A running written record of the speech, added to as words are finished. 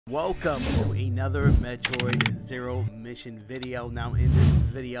Welcome to another Metroid Zero mission video. Now in this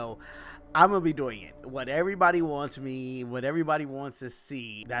video, I'm gonna be doing it. What everybody wants to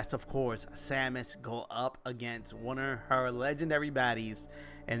see. That's of course Samus go up against one of her legendary baddies,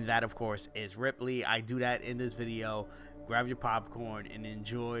 and that of course is Ridley. I do that in this video. Grab your popcorn and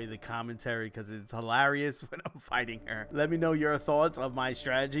enjoy the commentary because it's hilarious when I'm fighting her. Let me know your thoughts of my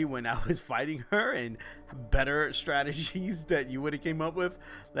strategy when I was fighting her and better strategies that you would have came up with.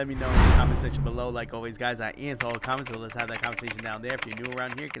 Let me know in the comment section below. Like always, guys, I answer all comments, so let's have that conversation down there. If you're new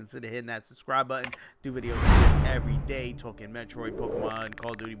around here, consider hitting that subscribe button. Do videos like this every day, talking Metroid, Pokemon,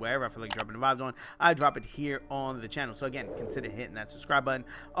 Call of Duty, wherever I feel like dropping the vibes on. I drop it here on the channel. So again, consider hitting that subscribe button.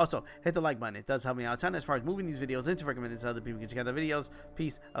 Also, hit the like button. It does help me out a ton as far as moving these videos into recommended so other people can check out the videos.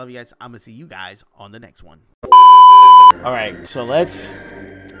 Peace. I love you guys. I'm gonna see you guys on the next one. All right, so let's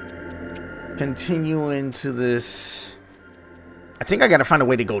continue into this. I think I gotta find a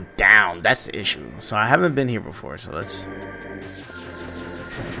way to go down. That's the issue. So I haven't been here before, so let's.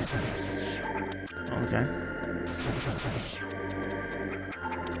 Okay.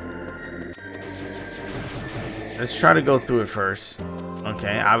 Let's try to go through it first.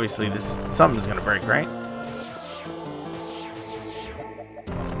 Okay, obviously something's gonna break, right?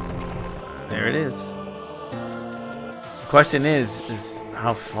 There it is. The question is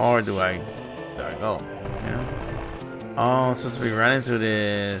how far do I go? You know? Oh, I'm supposed to be running through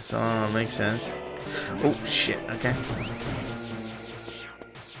this. Oh, makes sense. Oh shit. Okay.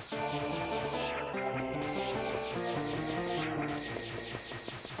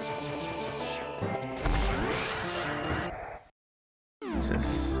 What's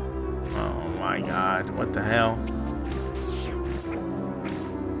this? Oh my god! What the hell?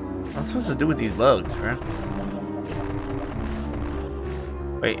 What am I supposed to do with these bugs, right?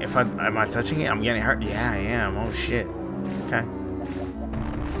 Wait, am I touching it? I'm getting hurt. Yeah, I am. Oh shit. Okay.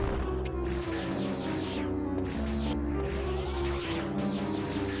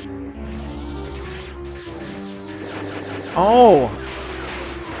 Oh,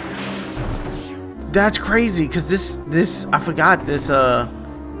 that's crazy. Cause this I forgot this. I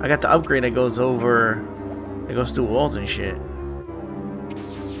got the upgrade that goes over. It goes through walls and shit.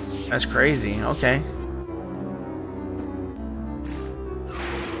 That's crazy. Okay.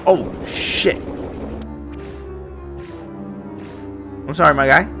 Oh shit. I'm sorry, my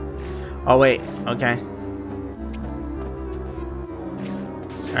guy. Oh wait. Okay.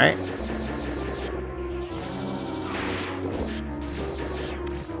 All right.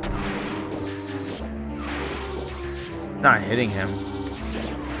 Not hitting him.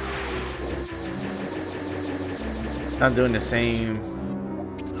 Not doing the same.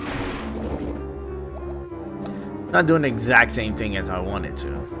 Not doing the exact same thing as I wanted to.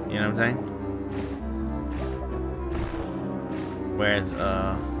 You know what I'm saying? Whereas,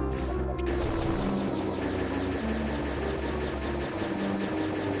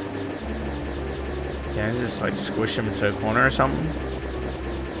 can I just like squish him into a corner or something?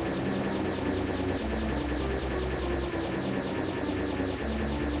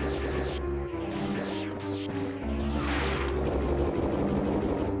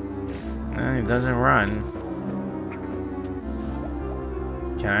 He doesn't run.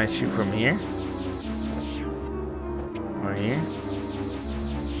 Can I shoot from here? Or here?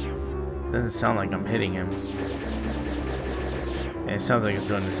 Doesn't sound like I'm hitting him. Yeah, it sounds like it's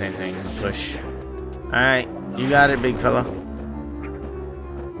doing the same thing. Push. Alright, you got it, big fella.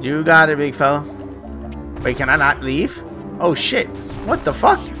 You got it, big fella. Wait, can I not leave? Oh shit. What the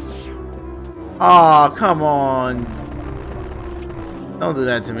fuck? Oh, come on. Don't do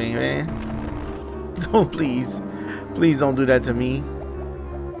that to me, man. Don't, please. Please don't do that to me.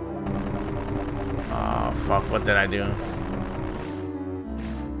 Oh, fuck. What did I do?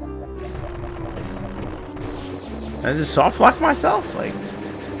 Did I just soft lock myself? Like.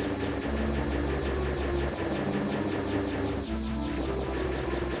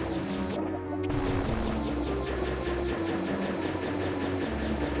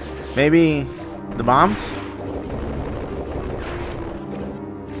 Maybe the bombs?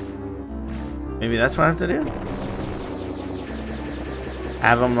 Maybe that's what I have to do?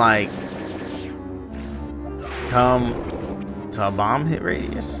 Have them like come to a bomb hit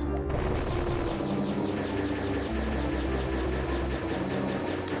radius?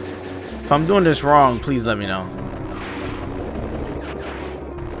 If I'm doing this wrong, please let me know.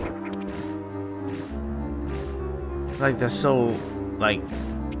 Like that's so like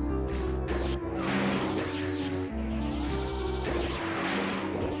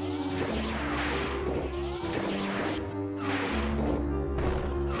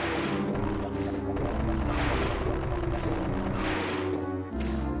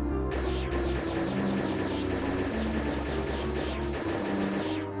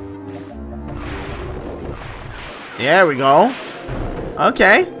There we go.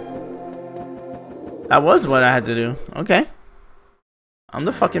 Okay. That was what I had to do. Okay. I'm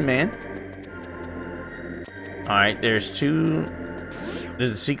the fucking man. Alright, there's two.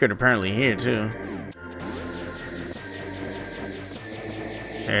 There's a secret apparently here, too.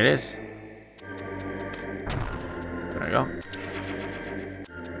 There it is. There we go.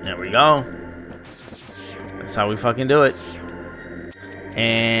 There we go. That's how we fucking do it.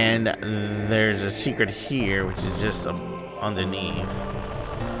 And there's a secret here, which is just underneath.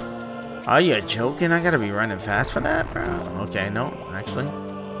 Are you joking? I gotta be running fast for that, bro? Okay, no, actually.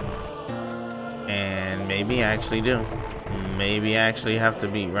 And maybe I actually do. Maybe I actually have to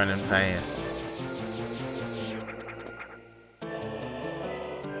be running fast.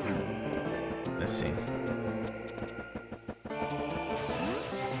 Let's see.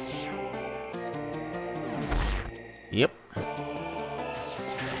 Yep.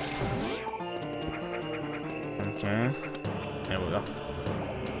 Okay. There we go.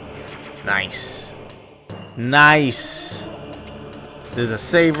 Nice. Nice. There's a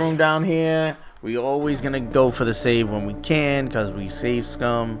save room down here. We always gonna go for the save when we can, because we save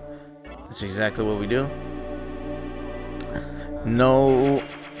scum. That's exactly what we do. No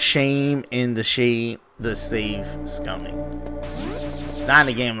shame in the save scumming. Not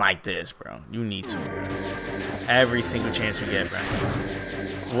in a game like this, bro. You need to, bro. Every single chance you get, bro.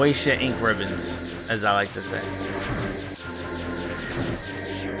 Waste your ink ribbons, as I like to say.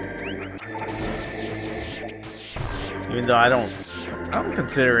 Even though I don't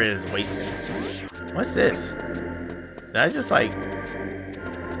consider it as wasted. What's this? Did I just like...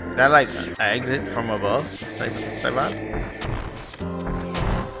 Did I like exit from above? Say that?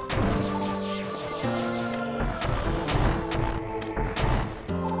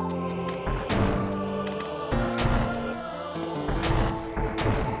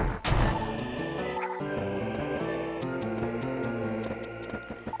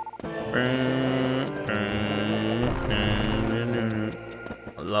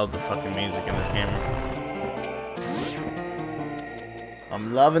 I love the fucking music in this game.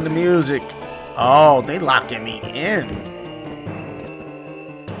 I'm loving the music. Oh, they locking me in.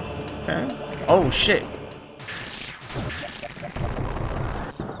 Okay. Oh shit.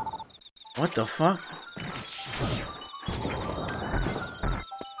 What the fuck?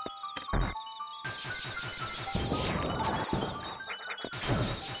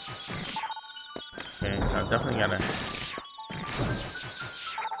 Okay, so I definitely gotta...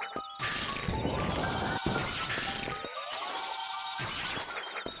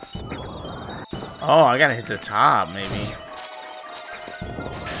 Oh, I gotta hit the top, maybe.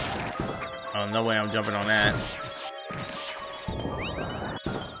 Oh, no way I'm jumping on that.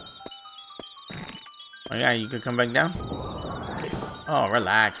 Oh yeah, you could come back down? Oh,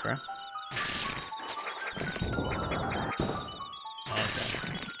 relax, bro.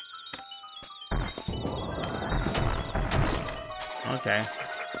 Okay.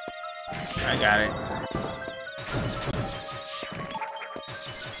 I got it.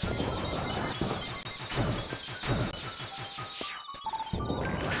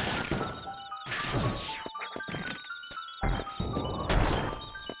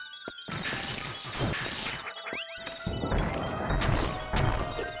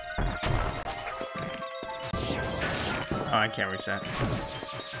 Oh, I can't reach that.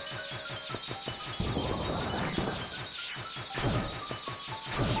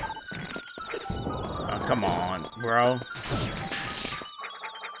 Oh, come on, bro.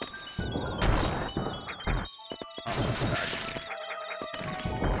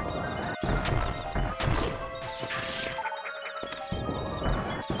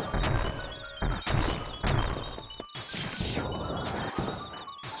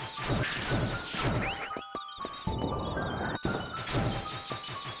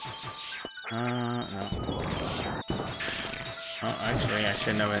 No. Oh, actually, I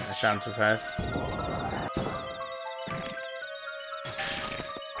shouldn't have. I shot him too fast.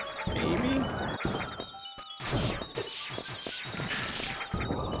 Maybe?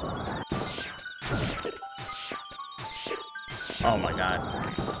 Oh my god.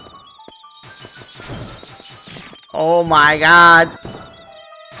 Oh my god.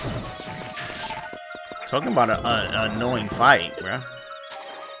 Talking about an annoying fight, bro.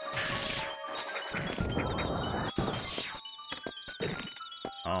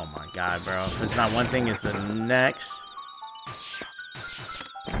 Oh my god, bro. If it's not one thing, it's the next.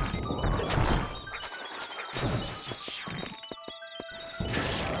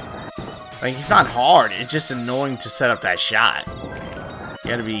 Like, it's not hard. It's just annoying to set up that shot. You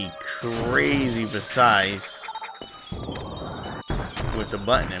gotta be crazy precise with the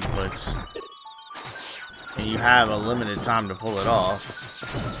button inputs. And you have a limited time to pull it off.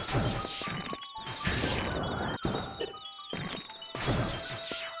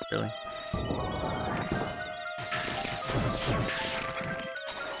 Really?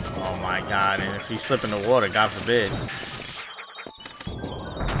 Oh my god, and if you slip in the water, God forbid.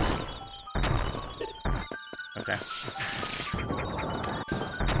 Okay.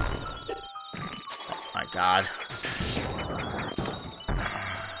 Oh my god.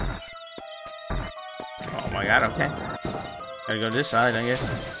 Oh my god, okay. Gotta go this side, I guess.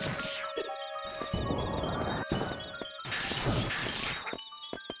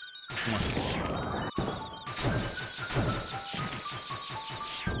 Come on.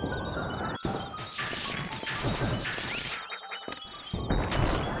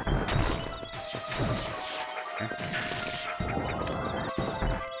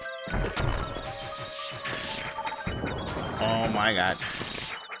 Oh my god.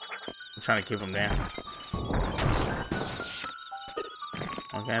 I'm trying to keep him down.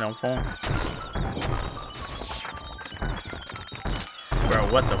 Okay, don't fall.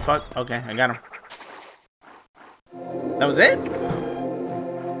 Bro, what the fuck? Okay, I got him. That was it?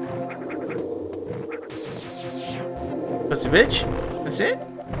 Pussy bitch? That's it?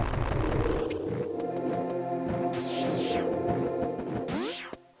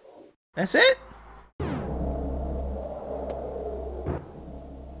 That's it?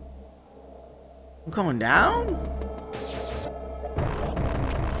 I'm coming down?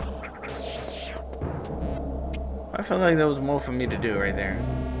 I feel like there was more for me to do right there.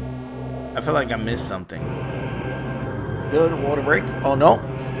 I feel like I missed something. Good water break. Oh no.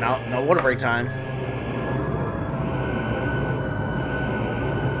 No water break time.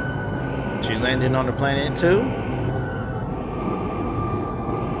 She landed on the planet too.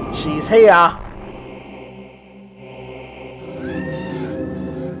 She's here.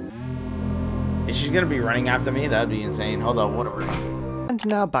 Is she gonna be running after me? That'd be insane. Hold on, water break. And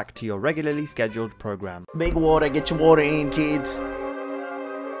now back to your regularly scheduled program. Big water, get your water in, kids.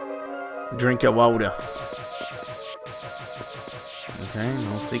 Drink your water. Okay,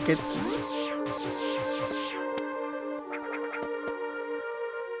 no secrets.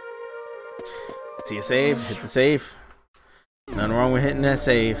 See a save, hit the save. Nothing wrong with hitting that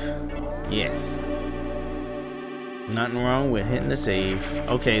save. Yes. Nothing wrong with hitting the save.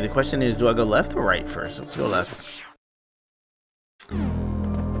 Okay, the question is, do I go left or right first? Let's go left.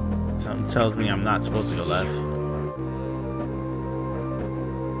 Something tells me I'm not supposed to go left.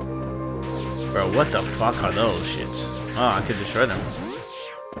 Bro, what the fuck are those shits? Oh, I could destroy them.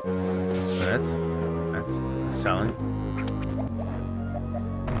 That's selling.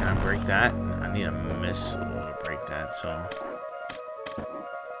 Can I break that? I need a missile to break that, so.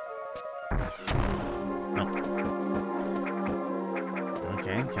 Nope.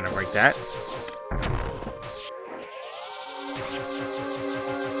 Okay, can I break that?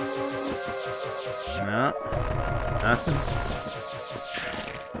 No. Nothing.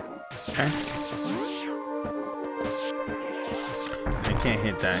 Okay. I can't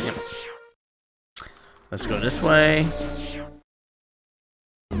hit that. Yep. Let's go this way.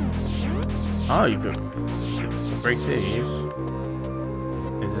 Oh, you could break these.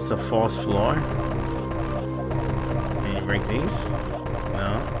 Is this a false floor? Can you break these?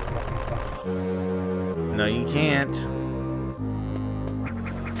 No. No, you can't.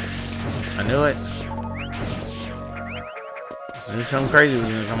 I knew it. I knew something crazy was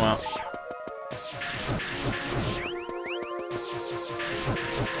gonna come up.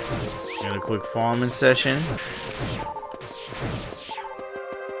 Got a quick farming session.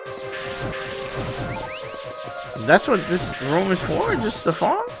 That's what this room is for? Just the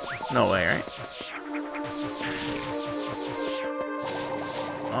farm? No way, right?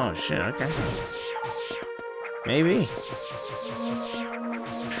 Oh shit, okay. Maybe.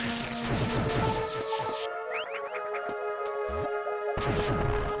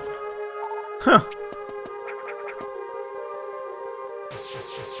 Huh.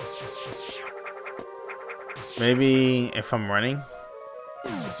 Maybe if I'm running.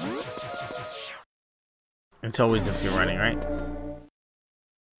 It's always if you're running, right?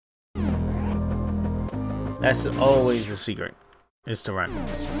 That's always the secret, is to run.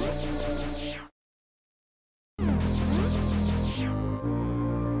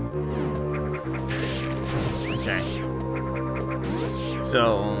 Okay.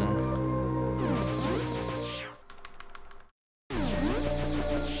 So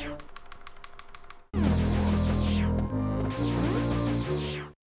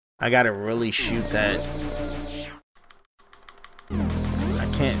I gotta really shoot that. I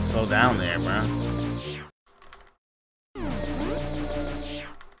can't slow down there, bro.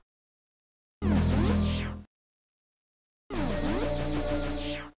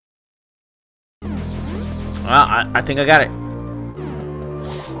 I think I got it.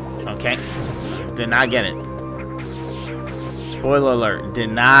 Okay. Did not get it. Spoiler alert.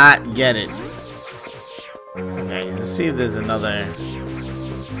 Did not get it. Okay, let's see if there's another.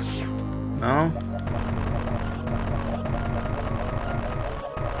 No?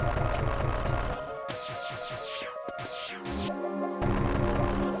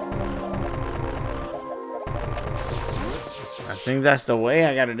 I think that's the way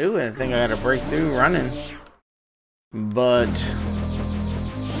I gotta do it. I think I gotta break through running. But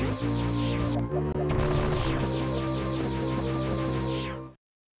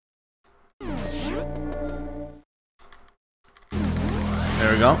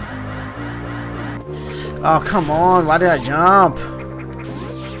there we go. Oh, come on. Why did I jump?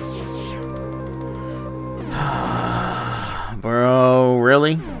 Bro,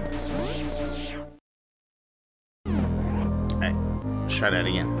 really? Alright, let's try that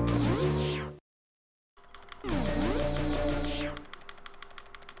again.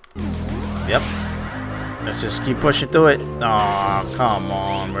 Yep. Let's just keep pushing through it. Oh, come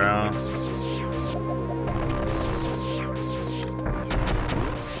on, bro.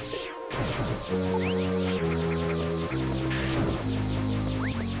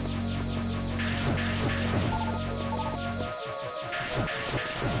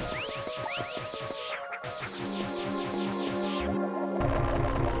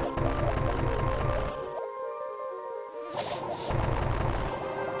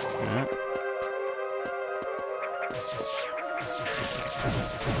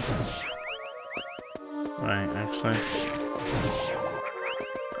 Right, actually.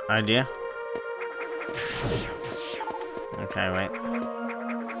 Idea. Okay, wait.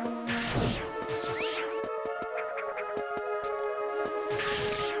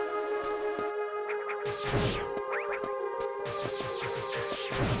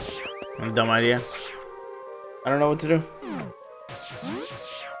 Dumb idea. I don't know what to do.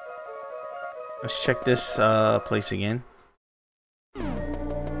 Let's check this place again.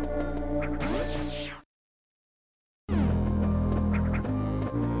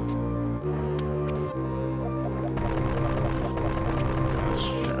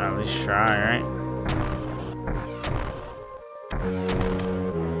 At least try, right?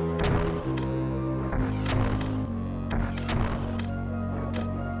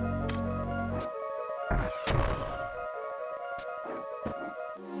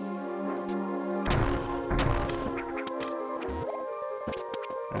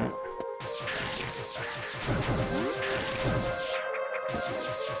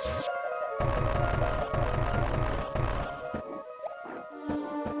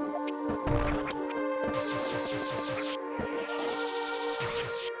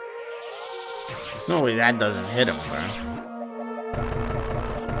 There's no way that doesn't hit him, bro.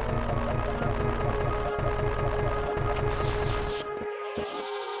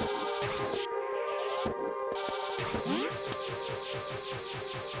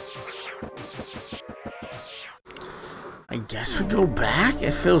 I guess we go back?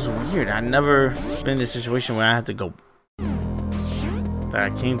 It feels weird. I've never been in a situation where I have to go that I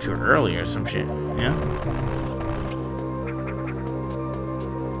came to early or some shit, yeah?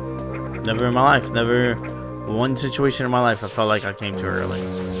 Never in my life, never one situation in my life I felt like I came too early.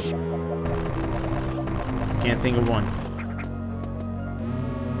 Can't think of one.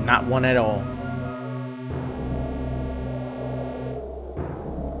 Not one at all.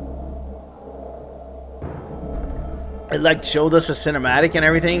 It like showed us a cinematic and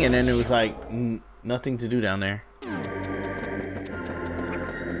everything, and then it was like nothing to do down there.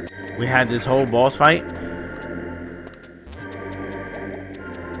 We had this whole boss fight.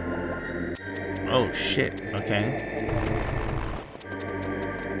 Oh shit, okay.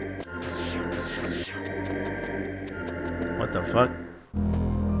 What the fuck?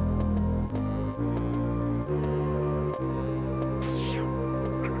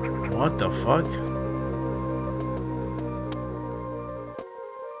 What the fuck?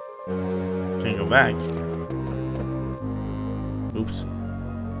 Can't go back. Oops.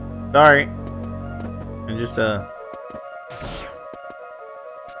 Sorry.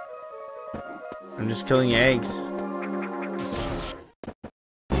 I'm just killing your eggs.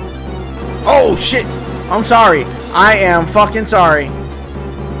 Oh shit! I'm sorry. I am fucking sorry.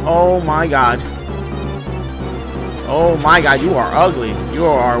 Oh my god. Oh my god, you are ugly. You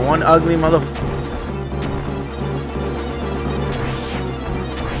are one ugly motherfucker.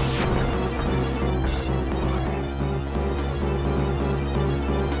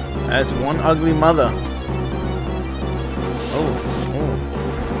 That's one ugly mother.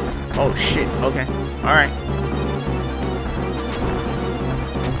 Oh shit, okay. Alright.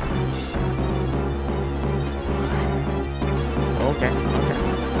 okay, okay.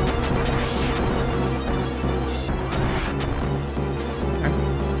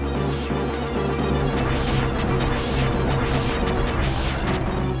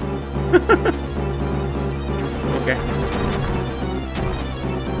 Okay.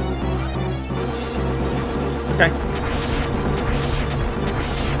 Okay.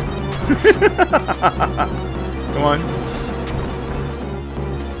 Come on.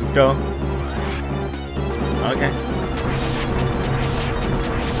 Let's go. Okay.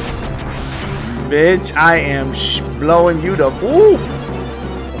 Bitch, I am blowing you the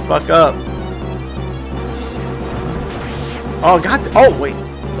fuck up. Oh, God. Oh, wait.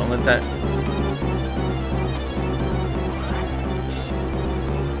 Don't let that.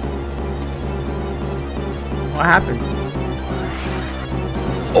 What happened?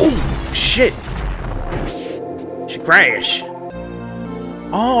 Oh, shit. She crashed.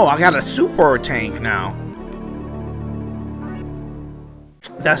 Oh, I got a super tank now.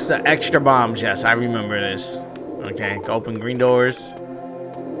 That's the extra bombs. Yes, I remember this. Okay, open green doors.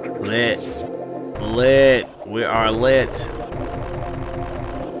 Lit. Lit. We are lit.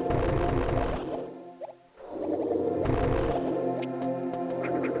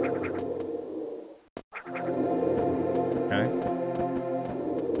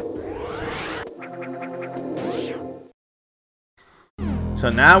 So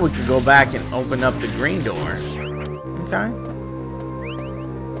now we can go back and open up the green door. Okay.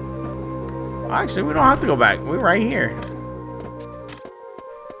 Actually, we don't have to go back. We're right here.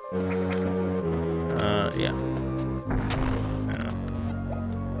 Yeah.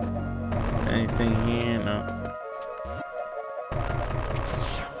 Anything here? No.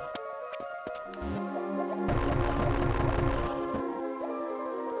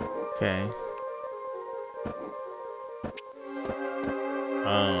 Okay.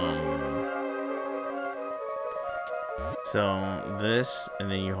 So this, and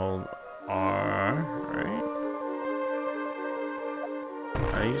then you hold R, right?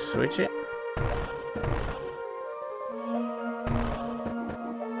 How do you switch it?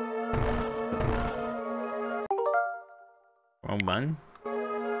 Wrong button?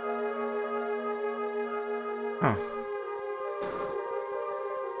 Huh.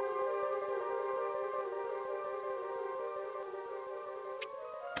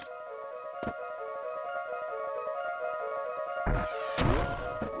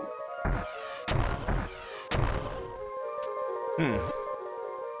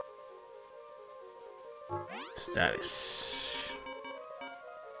 Status.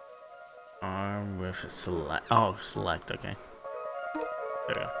 Arm with select. Oh, select. Okay.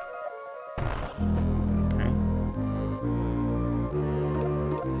 There we go. Okay.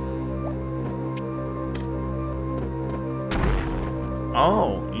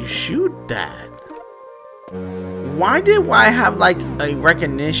 Oh, you shoot that. Why did I have like a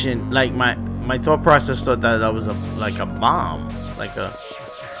recognition? Like my thought process thought that that was like a bomb, like a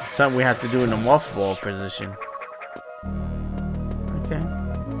something we have to do in the mothball position. Okay.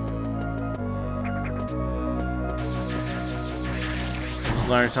 Just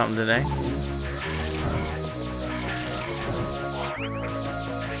learned something today.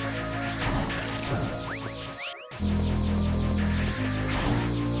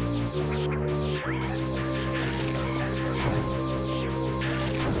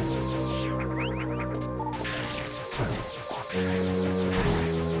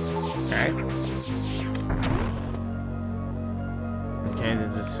 Okay. Okay,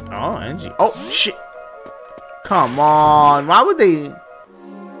 this is energy. Oh shit! Come on! Why would they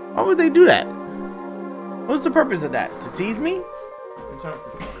do that? What's the purpose of that? To tease me?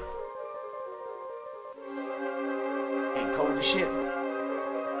 Getting cold as shit.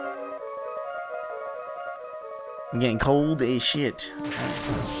 I'm getting cold as shit.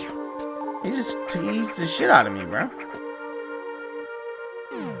 He just teased the shit out of me, bro.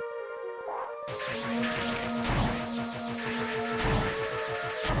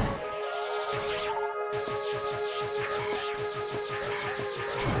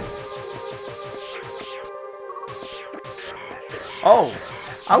 Oh,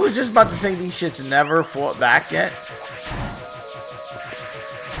 I was just about to say these shits never fought back yet.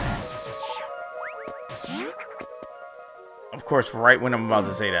 Of course, right when I'm about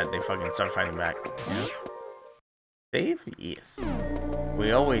to say that, they fucking start fighting back. Yeah. Save? Yes.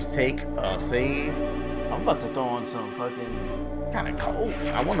 We always take a save. I'm about to throw on some fucking kind of cold.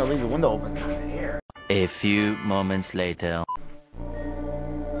 I want to leave the window open. A few moments later.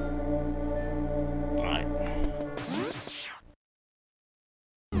 Alright.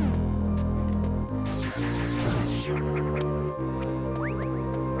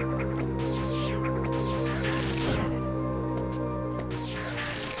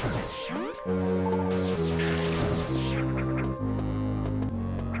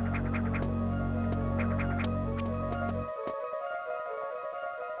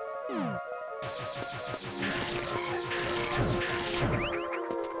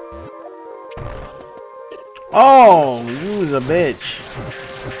 Oh, you was a bitch.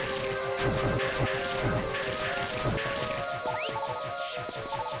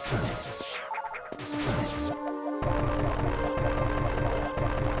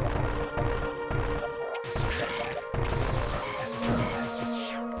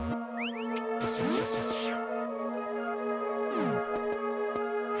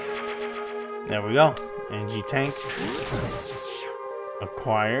 There we go. Energy tank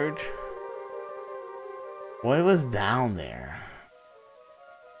acquired. What was down there?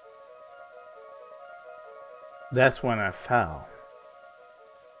 That's when I fell.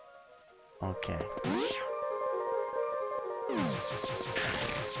 Okay.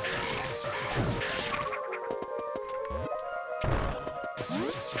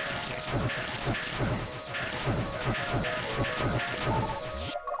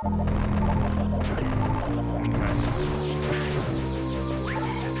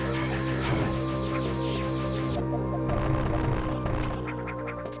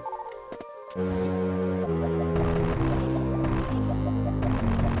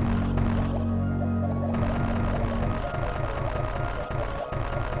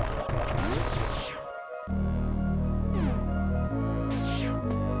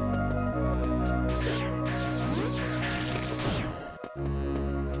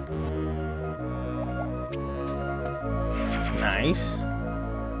 Nice.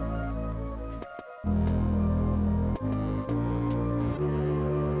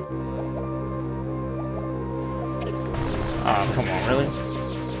 Oh, come on, really?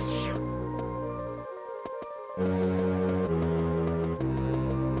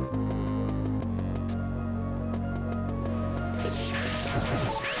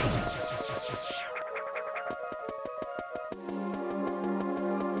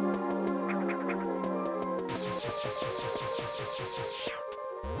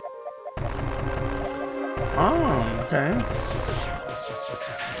 Oh, okay.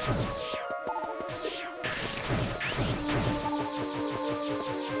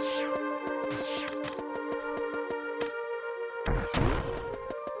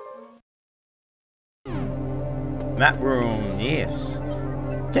 That room, yes.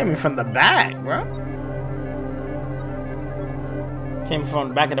 Came in from the back, bro. Came from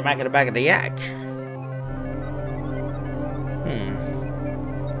the back of the back of the back of the yak.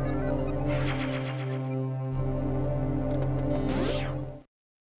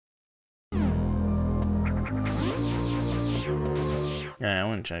 Yeah, I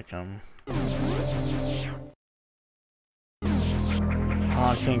want to check him. Oh,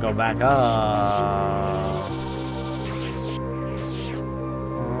 I can't go back up.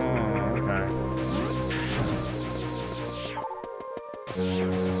 Oh, okay.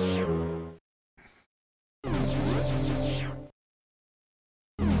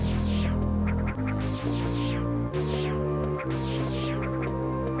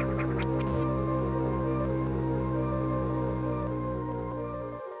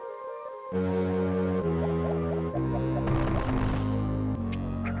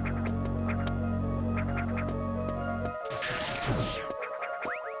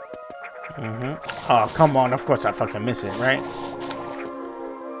 Oh, come on. Of course I fucking miss it, right?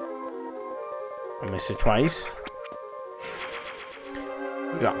 I miss it twice.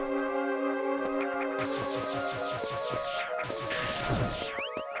 Yeah.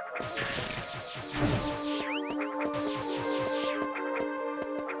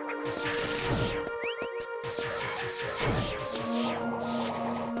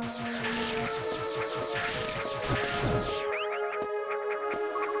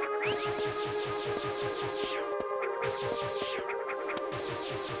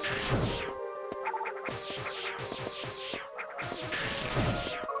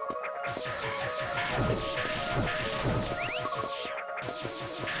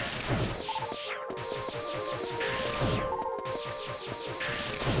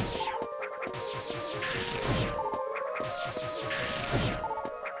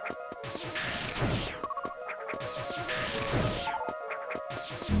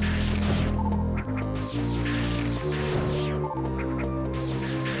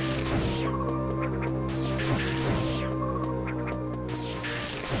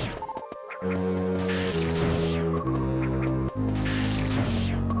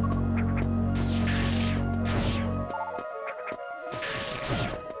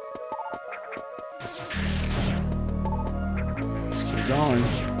 Let's keep going.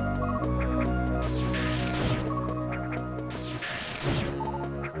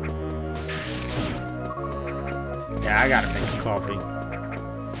 Yeah, I gotta make a coffee.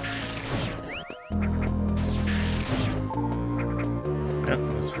 Yep,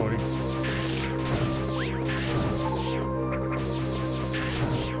 that's 40.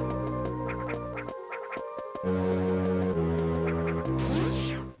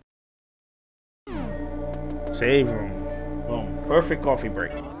 Save room. Boom. Perfect coffee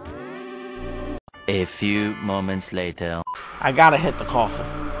break. A few moments later. I gotta hit the coffee. You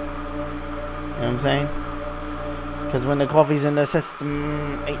know what I'm saying? Because when the coffee's in the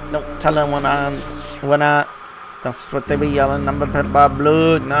system, ain't no telling when I. That's what they be yelling. I'm put by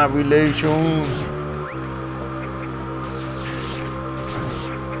blood, not relations.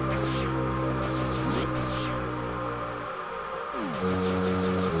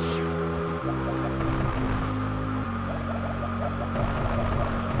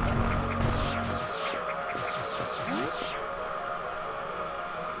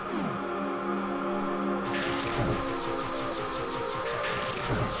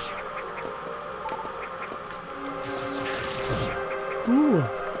 Ooh.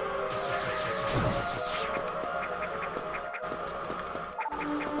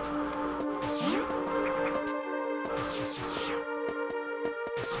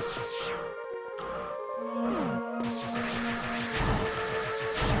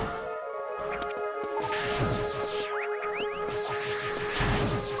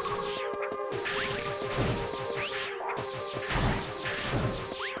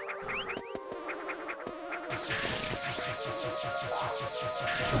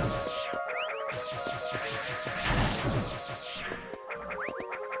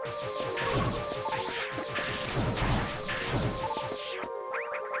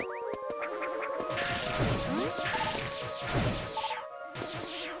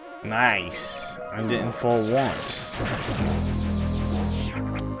 Nice. I didn't fall once.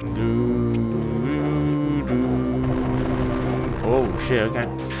 Oh shit, okay.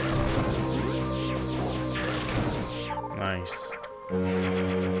 Nice.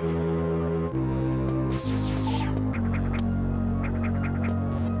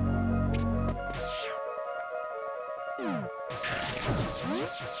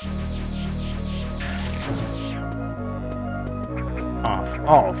 Off.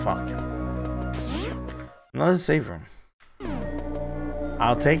 Oh, fuck. Another save room.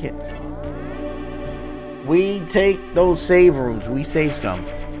 I'll take it. We take those save rooms. We save scum.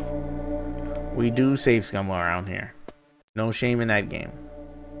 We do save scum around here. No shame in that game.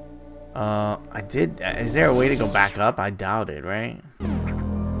 I did. Is there a way to go back up? I doubt it, right?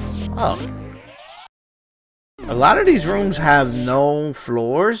 Oh. A lot of these rooms have no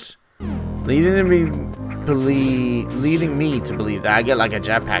floors, leading me to believe that I get like a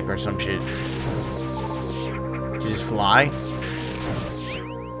jetpack or some shit. Just fly.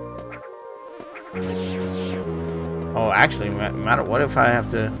 Oh, actually, matter what if I have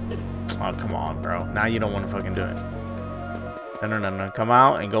to? Oh, come on, bro. Now you don't want to fucking do it. No. Come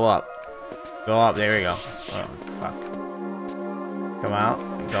out and go up. Go up. There we go. Oh, fuck. Come out.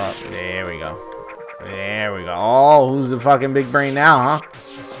 Go up. There we go. There we go. Oh, who's the fucking big brain now, huh?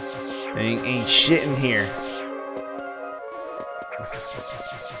 Ain't shit in here.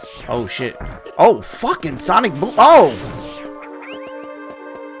 Oh, shit. Oh, fucking Sonic Boom. Oh!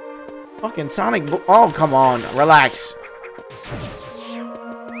 Fucking Sonic Boom. Oh, come on. Relax.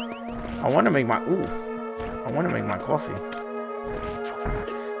 I want to make my... Ooh. I want to make my coffee.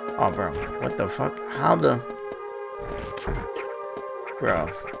 Oh, bro. What the fuck? How the... Bro.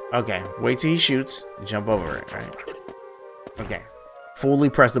 Okay. Wait till he shoots. Jump over it, right? Okay. Fully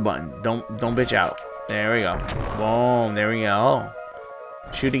press the button. Don't bitch out. There we go. Boom. There we go.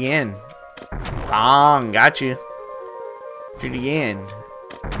 Shoot again. Bong. Got you. Shoot again.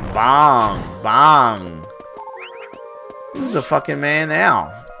 Bong. Bong. Who's the fucking man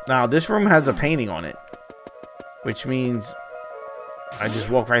now? Now, this room has a painting on it. Which means I just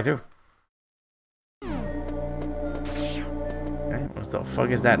walk right through. Okay, what the fuck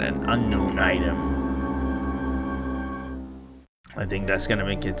is that? An unknown item. I think that's gonna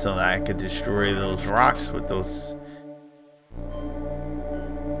make it so that I could destroy those rocks with those.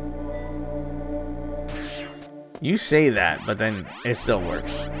 You say that, but then it still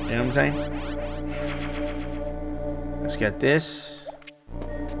works. You know what I'm saying? Let's get this.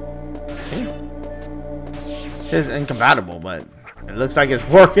 Okay. It says incompatible, but it looks like it's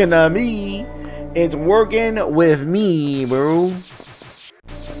working on me. It's working with me, bro.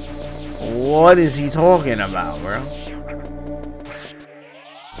 What is he talking about, bro?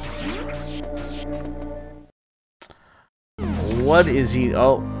 What is he?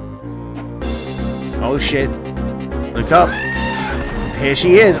 Oh. Oh, shit. Look up. Here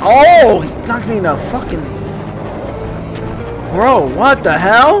she is. Oh, he knocked me in the fucking... Bro, what the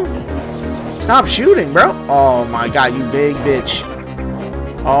hell? Stop shooting, bro. Oh, my God, you big bitch.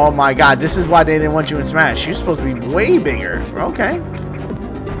 Oh, my God. This is why they didn't want you in Smash. You're supposed to be way bigger. Okay.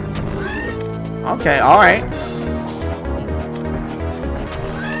 Okay, all right.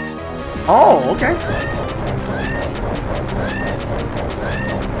 Oh, okay.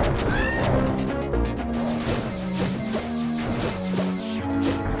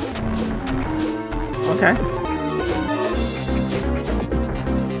 Okay.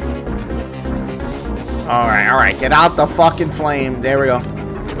 Alright. Get out the fucking flame. There we go.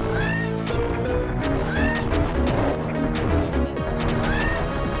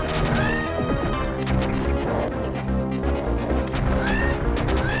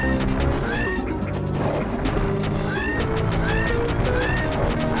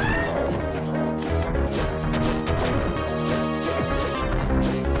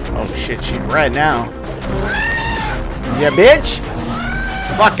 Oh shit, she's red now. Yeah, bitch.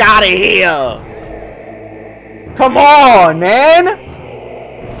 Fuck out of here. Come on, man!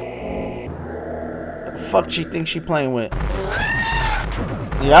 What the fuck she thinks she playing with?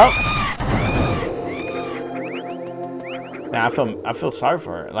 Yep. Nah, I feel sorry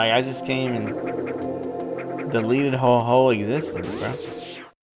for her. Like, I just came and deleted her whole existence, bro.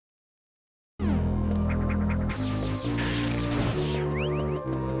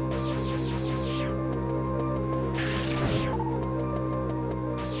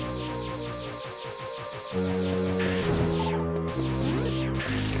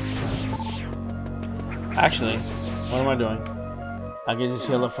 Actually, what am I doing? I can just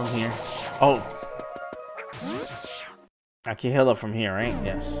heal up from here. Oh. I can heal up from here, right?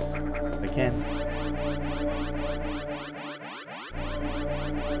 Yes. I can.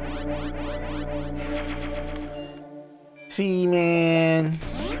 See, man.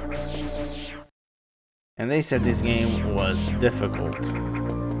 And they said this game was difficult.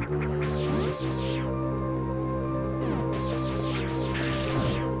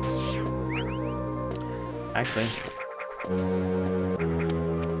 Actually, there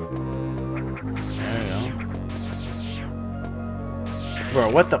we go. Bro,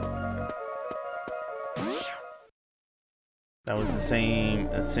 what the? That was the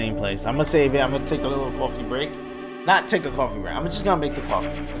same place. I'm gonna save it. I'm gonna take a little coffee break. Not take a coffee break. I'm just gonna make the coffee.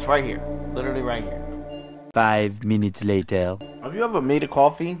 It's right here, literally right here. 5 minutes later. Have you ever made a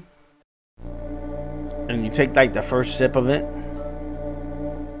coffee and you take like the first sip of it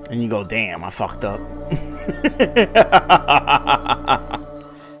and you go, "Damn, I fucked up."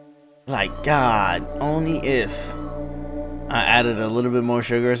 Like, God, only if I added a little bit more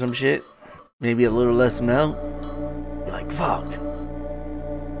sugar or some shit, maybe a little less milk. You're like, fuck,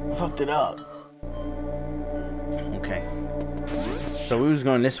 I fucked it up. Okay, so we was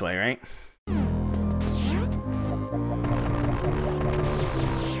going this way, right?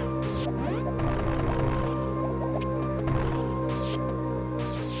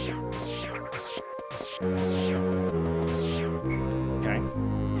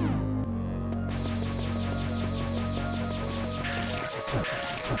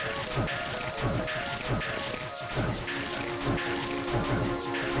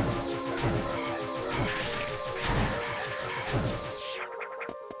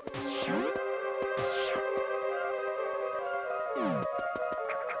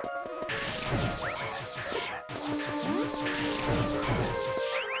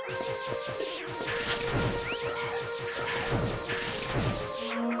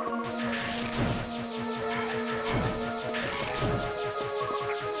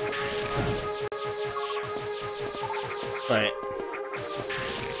 Right.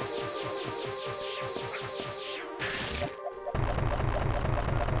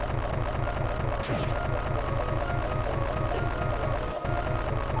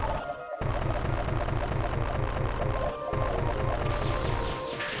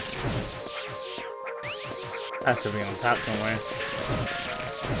 Has to be on top somewhere.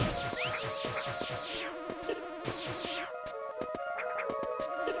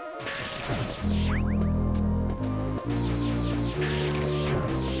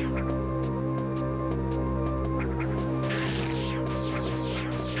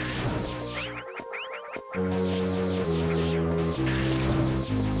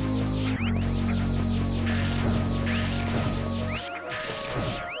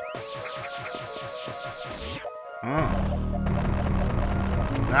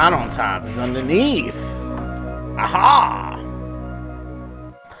 Not on top, it's underneath. Aha!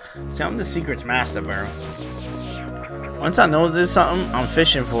 See, I'm the secrets master, bro. Once I know there's something, I'm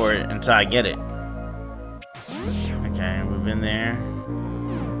fishing for it until I get it. Okay, we've been there.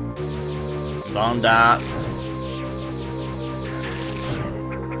 Long dot.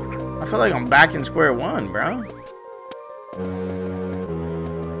 I feel like I'm back in square one, bro.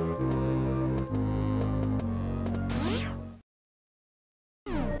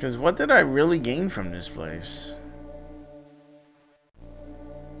 Because what did I really gain from this place?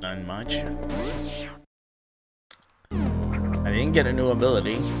 Not much. I didn't get a new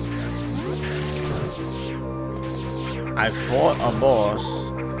ability. I fought a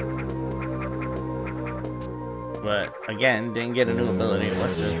boss. But again, didn't get a new ability.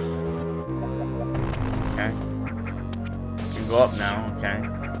 What's this? Okay. You go up now, okay.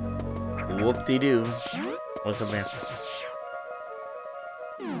 Whoop-de-doo. What's up here?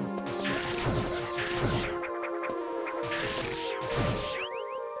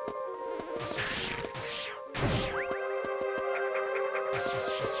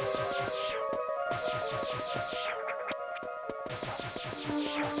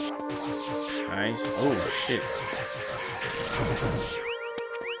 Nice. Oh shit.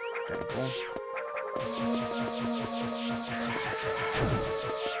 Okay, cool.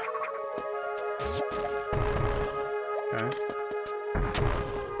 Okay.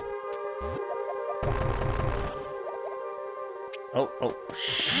 Oh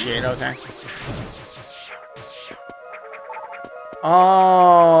shit, okay.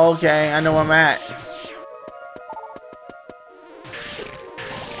 Oh, okay, I know where I'm at.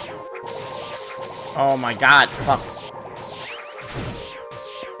 Oh my god, fuck.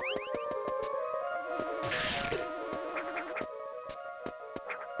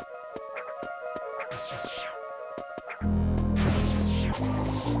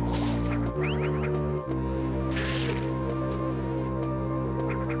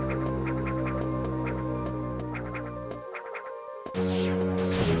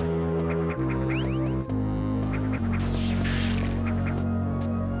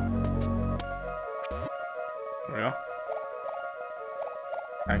 Well,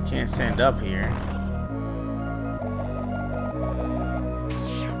 I can't stand up here.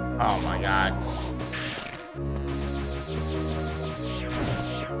 Oh my god.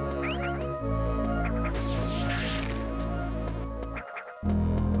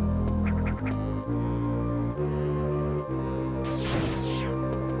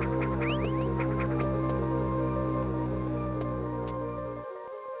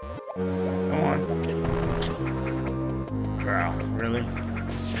 Come on. Girl, really?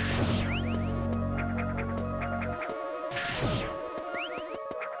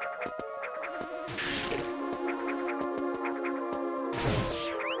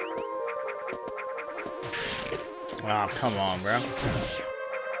 Oh, come on, bro.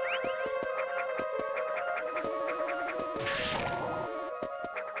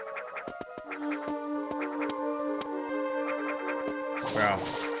 Bro.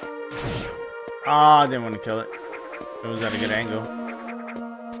 Oh, I didn't want to kill it. It was at a good angle.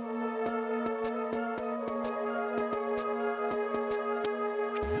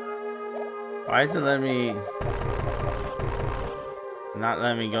 Why is it letting me... not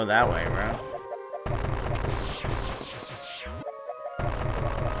letting me go that way, bro?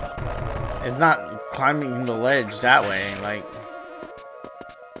 It's not climbing the ledge that way, like...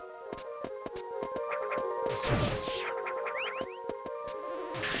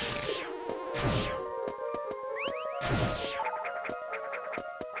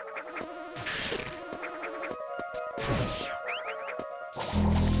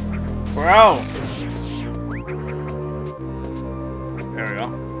 Bro! There we go.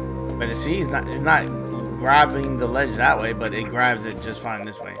 But you see, it's not grabbing the ledge that way, but it grabs it just fine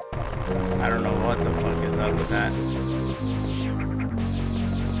this way. I don't know what the fuck is up with that.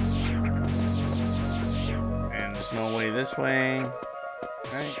 And there's no way this way.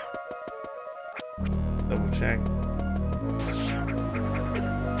 Right? Double check.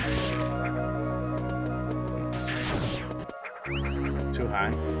 Too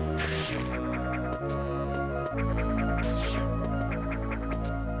high.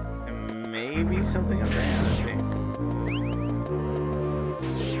 And maybe something up there. Let's see.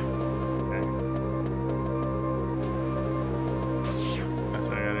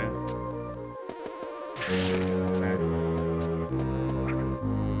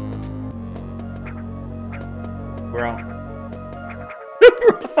 Bro.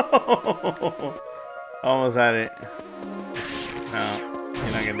 Almost had it. No,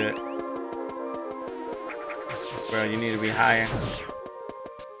 you're not gonna do it. Bro, you need to be higher.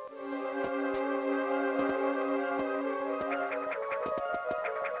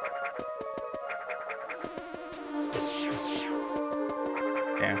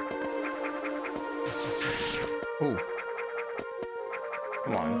 Yeah. Ooh.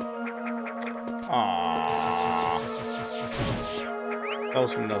 Come on. Aww.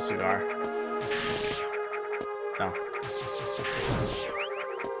 Close from no cigar. No.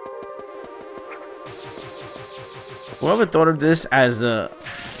 Whoever thought of this as a...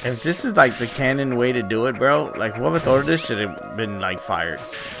 if this is like the canon way to do it, bro, like whoever thought of this should have been like fired.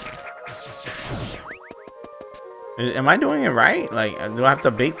 Am I doing it right? Like, do I have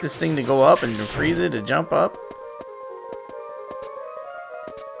to bait this thing to go up and freeze it to jump up?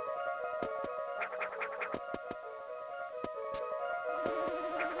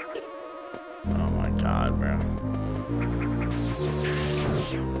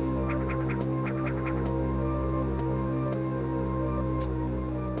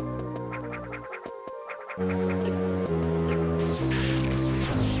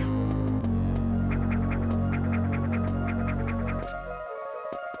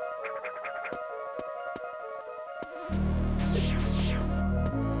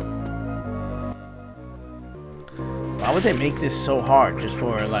 Why would they make this so hard just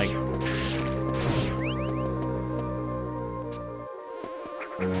for like?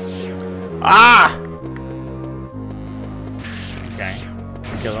 Ah! Okay,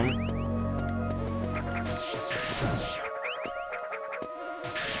 kill him.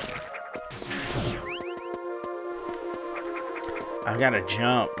 I gotta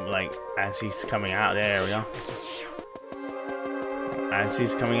jump like as he's coming out. There we go. As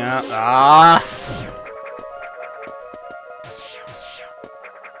he's coming out. Ah!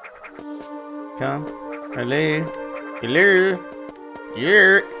 Come. Hello. Hello.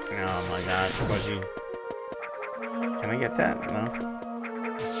 Yeah. Oh my god. Can I get that? No.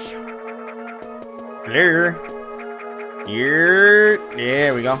 Hello. Yeah.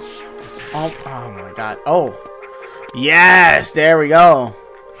 There we go. Oh my god. Oh. Yes. There we go.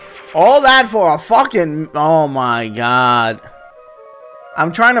 All that for a fucking. Oh my god.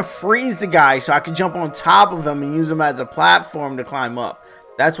 I'm trying to freeze the guy so I can jump on top of him and use him as a platform to climb up.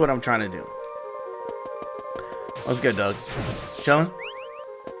 That's what I'm trying to do. What's good, Doug? Chilling?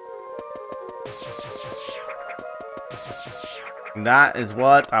 That is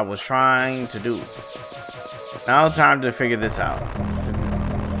what I was trying to do. Now time to figure this out.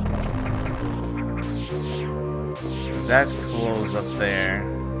 That's closed up there.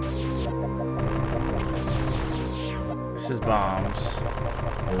 This is bombs.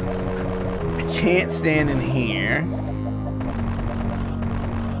 I can't stand in here.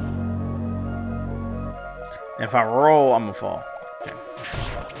 If I roll, I'm gonna fall. Okay.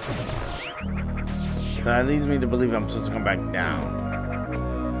 So that leads me to believe I'm supposed to come back down.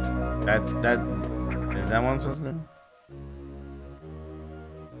 Is that what I'm supposed to do?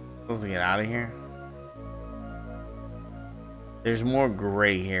 Supposed to get out of here? There's more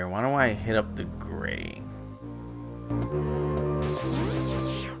gray here. Why don't I hit up the gray?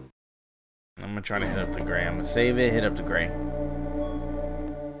 I'm gonna try to hit up the gray. I'm gonna save it, hit up the gray.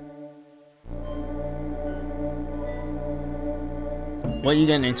 What are you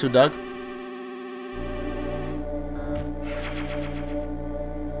getting into, Doug?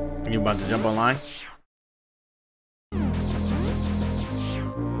 You about to jump online? Wait,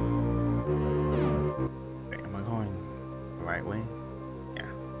 am I going the right way?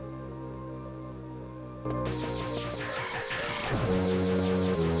 Yeah.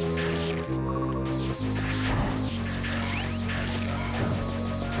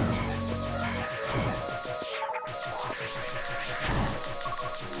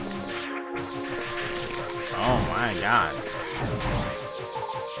 Oh my god.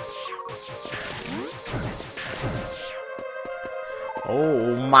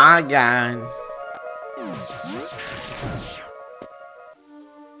 Oh my god.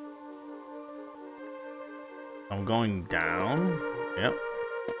 I'm going down. Yep.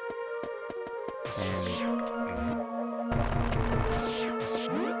 And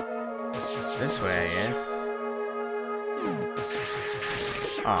this way, I guess.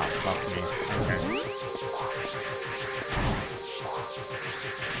 Oh, fuck me. Okay.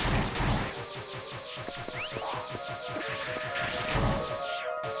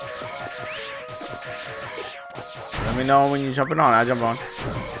 Let me know when you're jumping on. I'll jump on.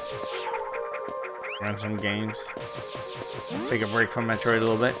 Run some games. Take a break from Metroid a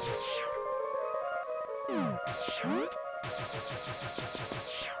little bit.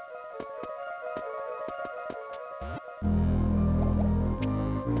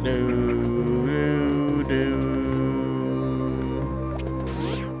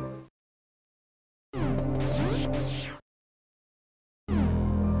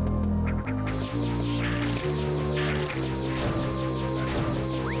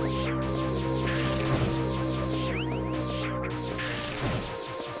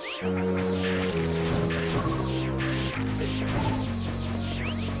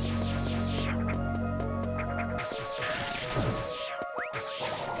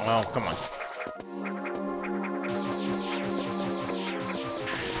 Oh, come on.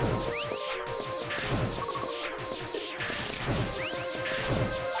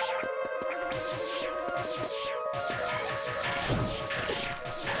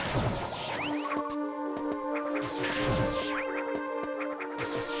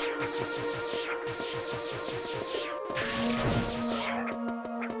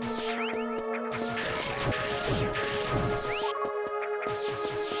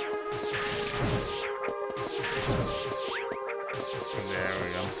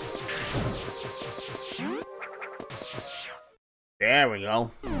 There we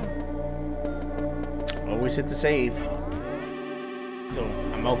go. Always hit the save. So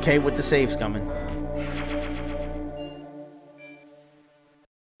I'm okay with the saves coming.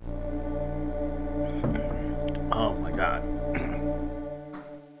 Oh my god.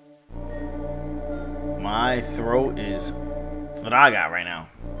 what I got right now.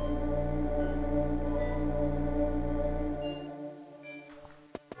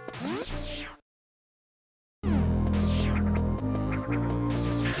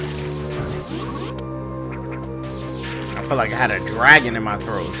 I feel like I had a dragon in my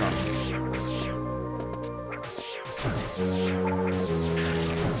throat or something.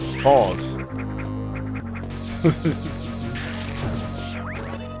 Pause.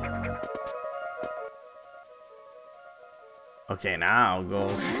 Okay, now I'll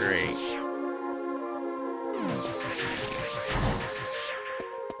go straight.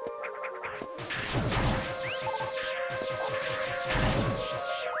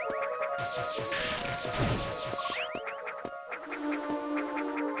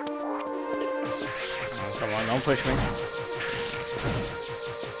 Oh, come on, don't push me.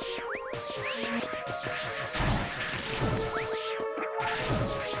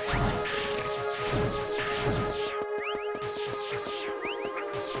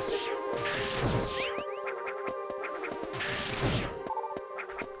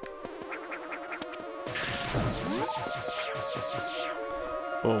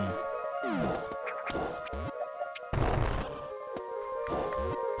 Boom.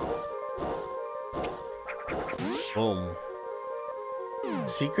 Boom.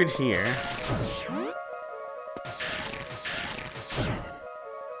 Secret here.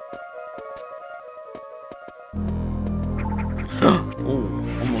 Ooh,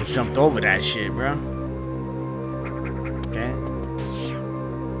 almost jumped over that shit, bro. Okay.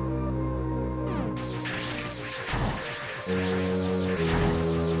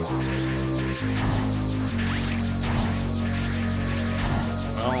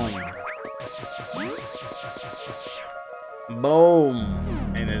 Boom.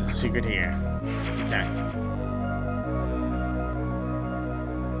 And there's a secret here. Okay.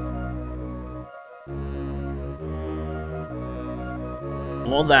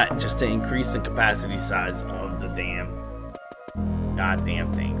 All that just to increase the capacity size of the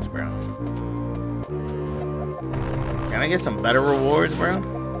goddamn things, bro. Can I get some better rewards, bro?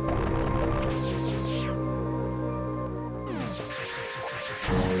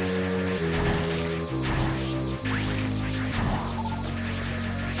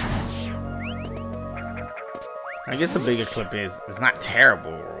 I guess the bigger clip is it's not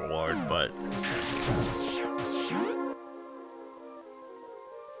terrible reward, but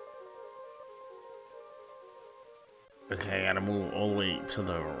okay, I gotta move all the way to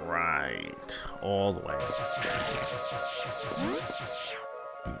the right, all the way.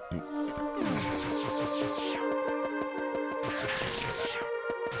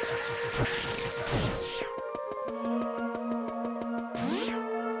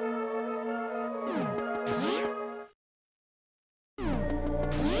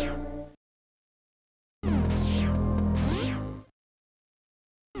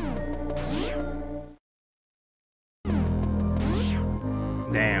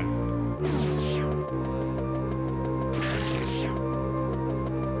 Damn.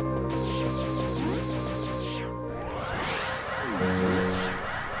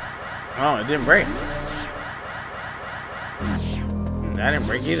 Oh, it didn't break. That didn't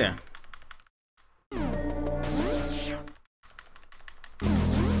break either.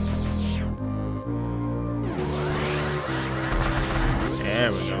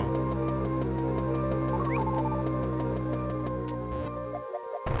 There we go.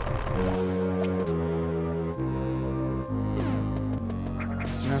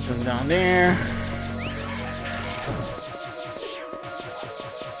 Nothing down there.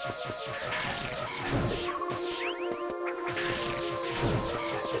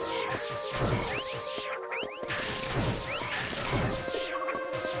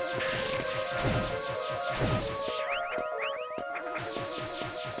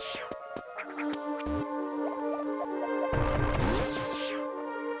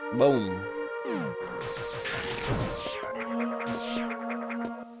 Boom.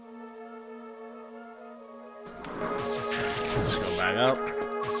 Let's go back up.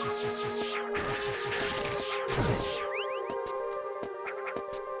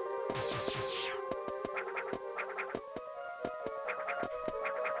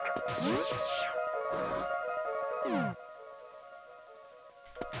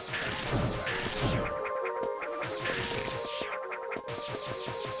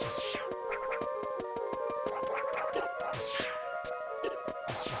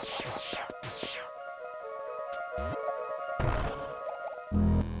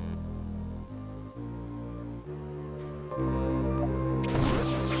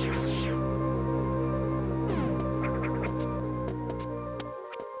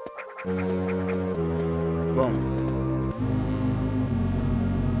 Boom.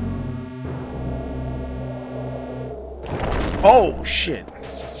 Oh shit.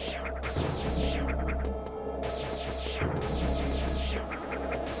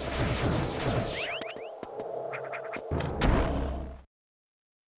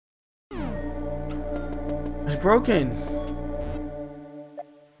 It's broken.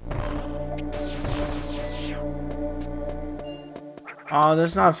 Oh,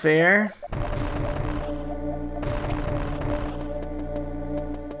 that's not fair.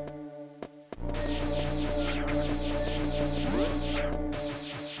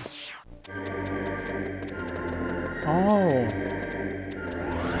 Oh.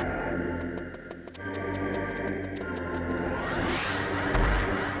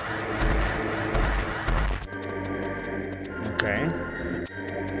 Okay.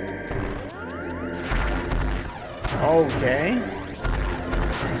 Okay.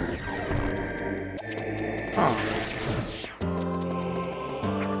 Huh.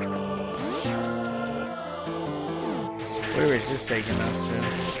 Where is this taking us to?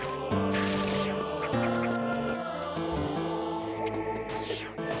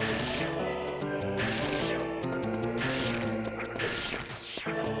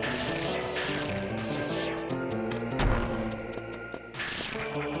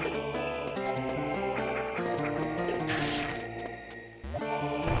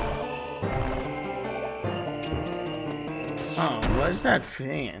 Oh, what is that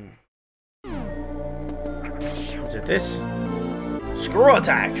fan? Is it this? Screw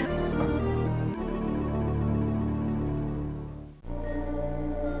attack!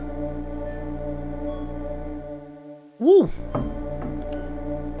 Woo!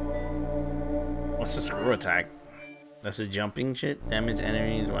 What's the screw attack? That's a jumping shit? Damage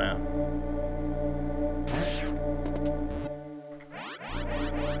enemies? Wow.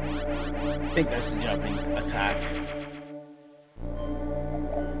 I think that's the jumping attack.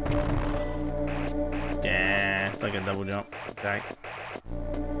 Yeah, it's like a double jump attack.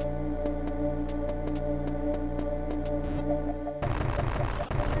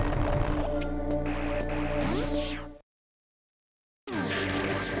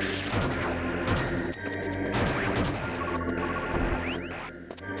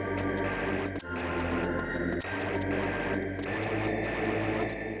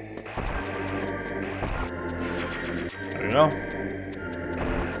 There we go.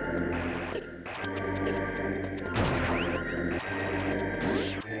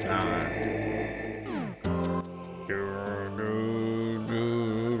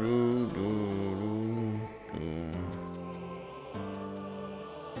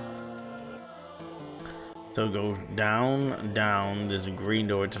 So go down, down, there's a green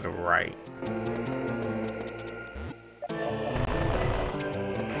door to the right.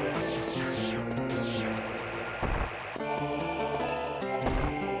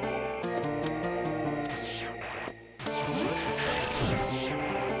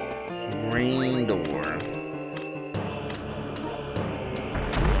 Green door.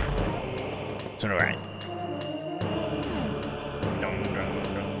 To the right.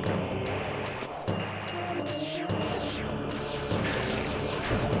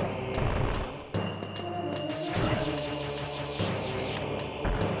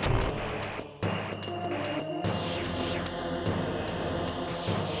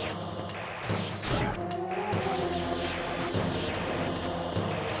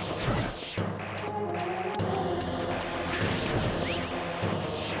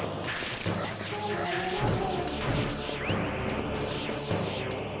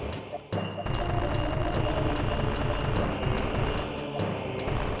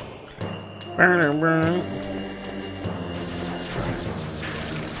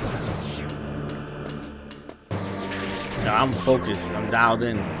 No, I'm focused. I'm dialed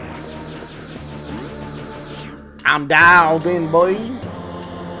in. I'm dialed in, boy. And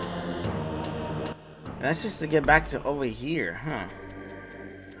that's just to get back to over here, huh?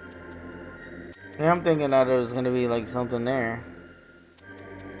 Yeah, I'm thinking that there's gonna be like something there.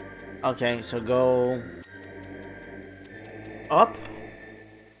 Okay, so go up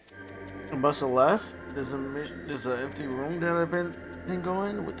and bust a left. There's an empty room that I've been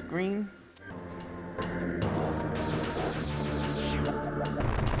going with the green.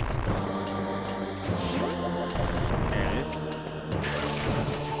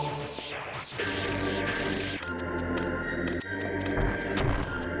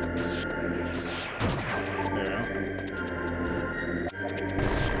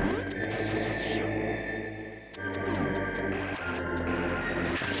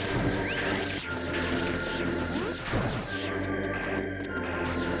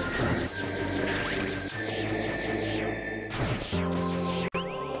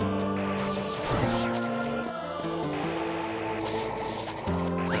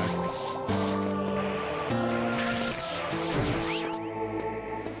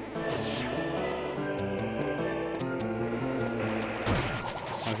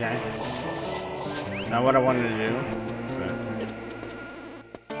 Okay. Not what I wanted to do. But...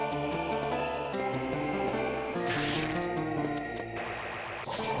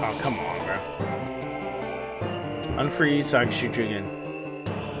 Oh, come on, bro. Unfreeze so I can shoot you again.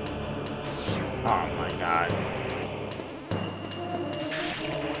 Oh my god.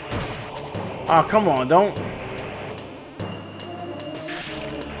 Oh, come on, don't.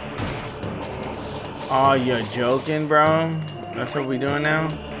 Oh, you're joking, bro? That's what we doing now?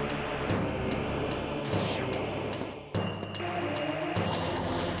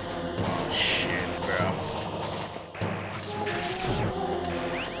 Oh, shit, bro.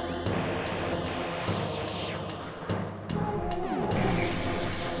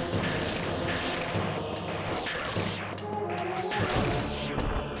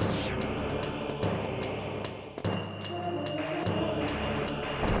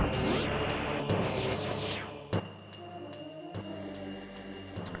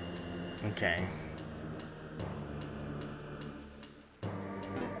 Okay.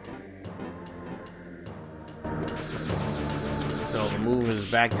 So the move is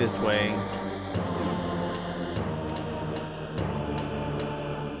back this way.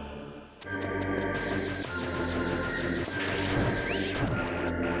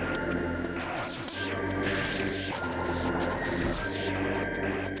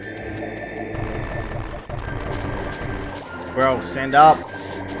 Bro, stand up.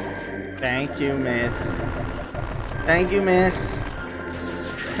 Thank you, miss. Thank you, miss.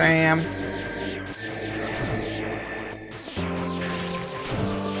 Bam.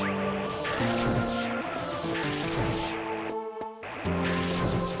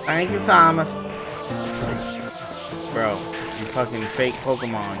 Thank you, Thomas. Bro, you fucking fake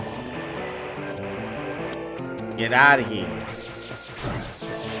Pokemon. Get out of here.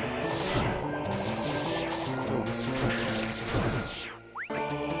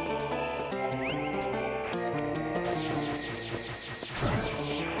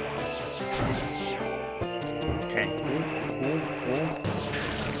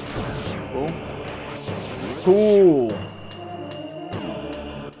 Cool.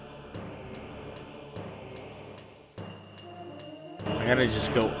 I gotta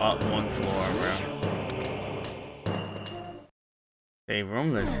just go up one floor, bro. Save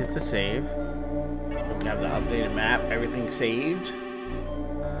room. Let's hit the save. We have the updated map. Everything saved.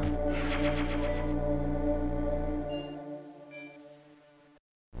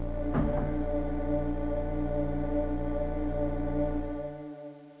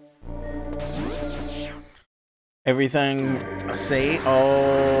 Everything say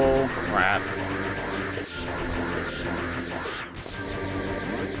oh crap.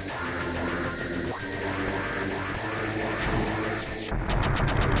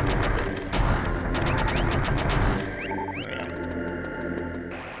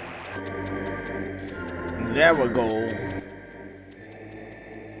 There we go.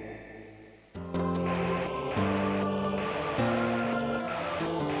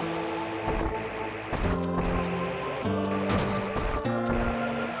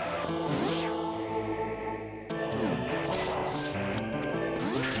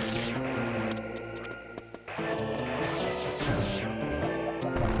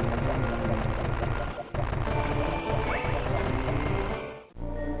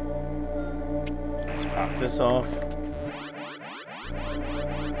 Pop this off.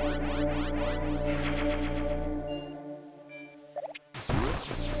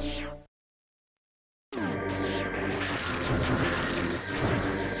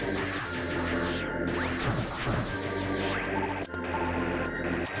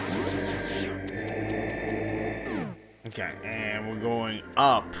 Okay, and we're going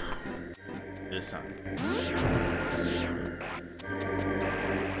up this time.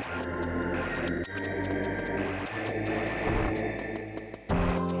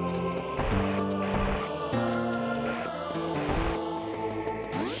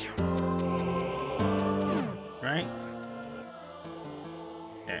 Right?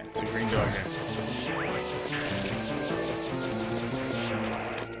 Yeah, it's a green door here.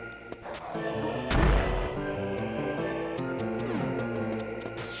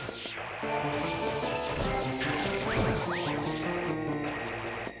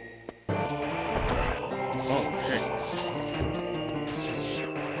 Oh, shit.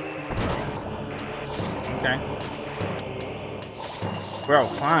 Okay. Bro,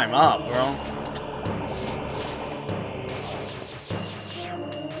 climb up, bro.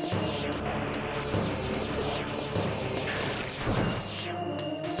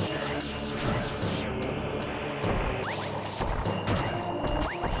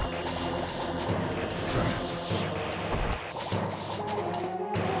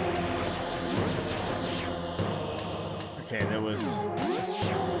 Okay, there was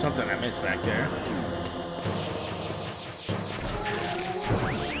something I missed back there.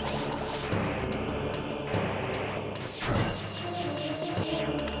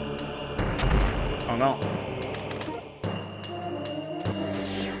 Oh no.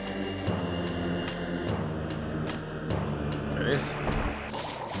 There it is.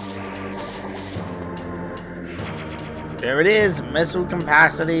 There it is. Missile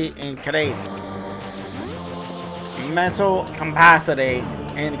capacity increase. Missile capacity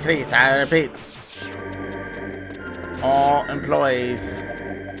increase. I repeat. All employees.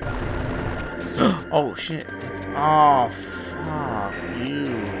 Oh shit. Oh fuck you,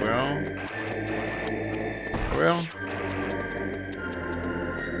 bro. For real?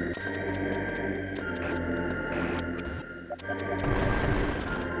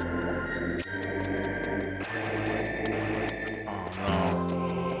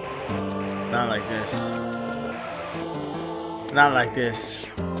 Not like this. Not like this.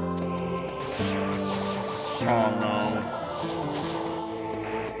 Oh no.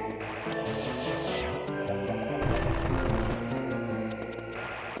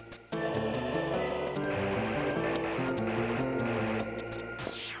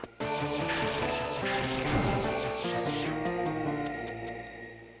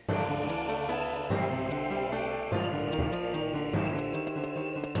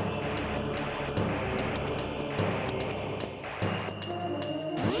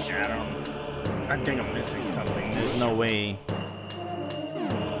 I think I'm missing something. There's no way.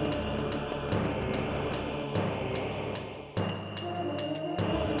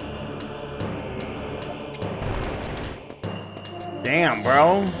 Damn,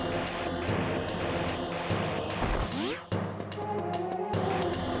 bro.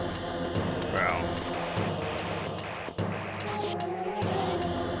 Bro.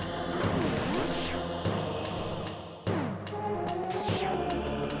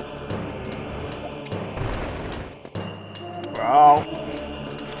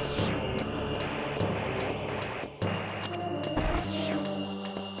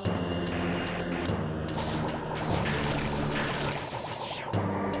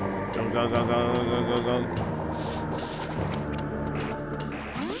 Go, go, go, go, go, go, go.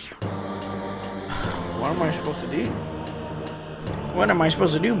 What am I supposed to do? What am I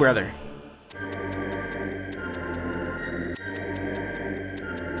supposed to do, brother?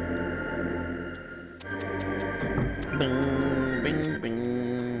 Bing, bing, bing.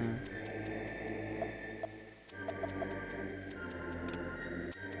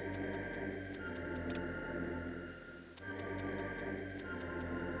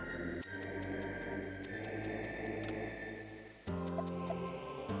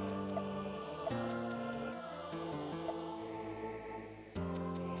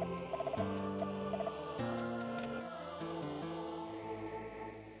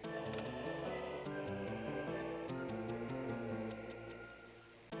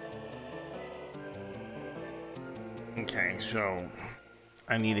 Okay, so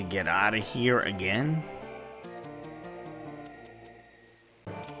I need to get out of here again.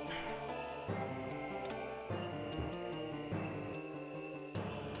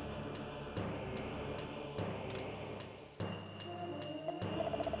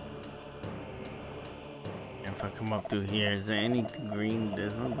 If I come up through here, is there any green?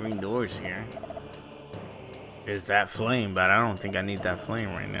 There's no green doors here. There's that flame, but I don't think I need that flame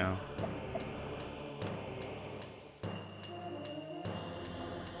right now.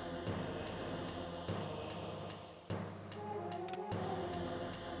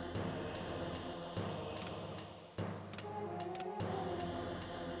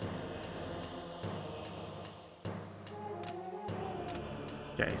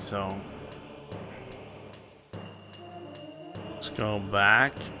 Okay, so let's go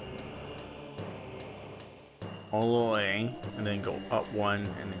back all the way and then go up one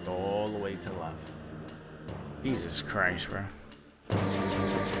and then go all the way to the left. Jesus Christ, bro.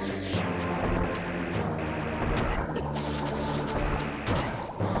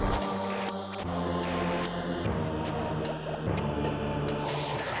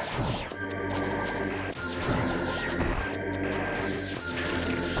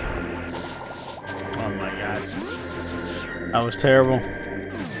 That was terrible.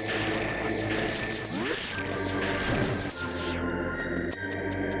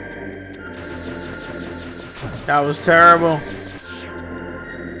 That was terrible.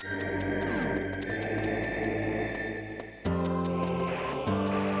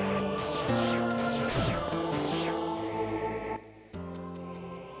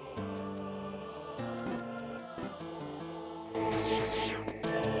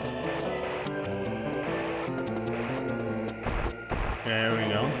 There we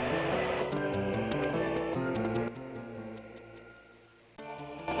go.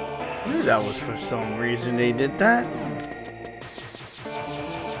 I knew that was for some reason they did that.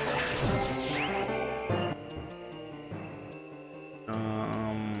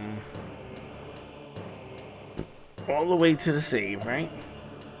 All the way to the save, right?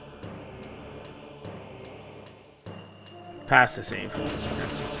 Past the save.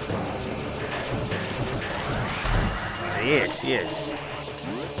 Yes, yes.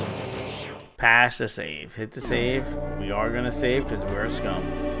 Past the save. Hit the save. We are gonna save because we're scum.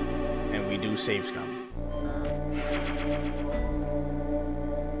 And we do save scum.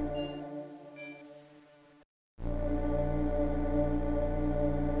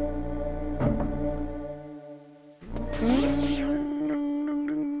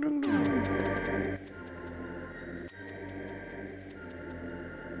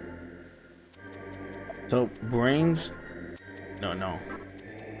 So Brainstar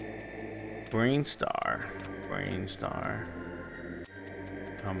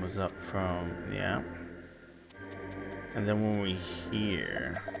comes up from, yeah. And then when we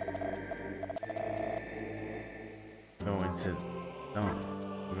hear, we're going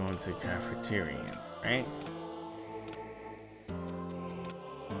to cafeteria, right?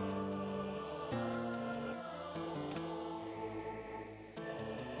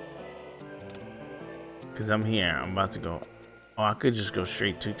 Because I'm here, I'm about to go. Oh, I could just go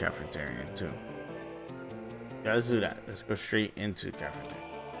straight to cafeteria too. Yeah, let's do that. Let's go straight into cafeteria.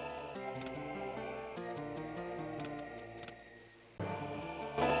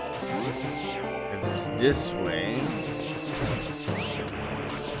 It's just this way.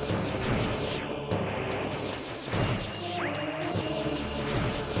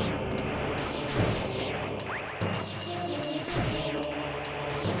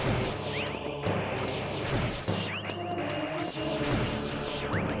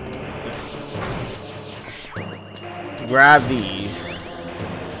 Grab these.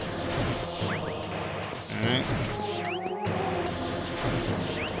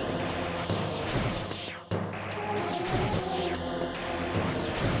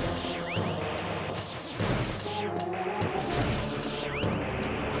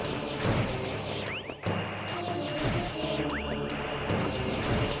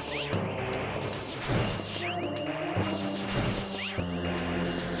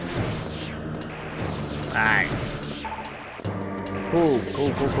 Alright. Cool.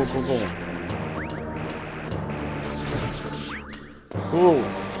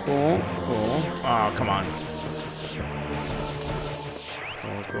 Oh, come on.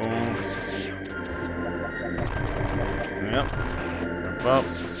 Cool. Yep. Well.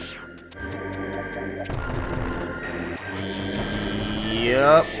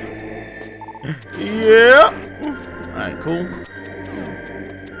 Yep. Yep. Alright, cool.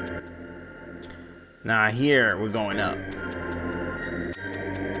 Now here we're going up.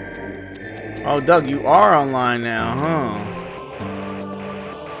 Oh, Doug, you are online now, huh?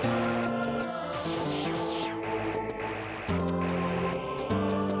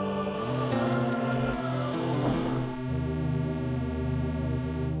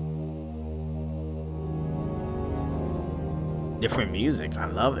 Different music, I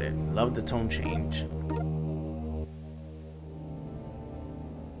love it. Love the tone change.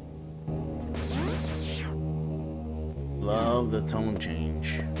 Love the tone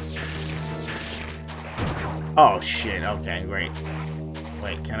change. Oh shit, okay, great.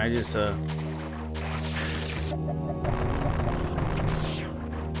 Wait, can I just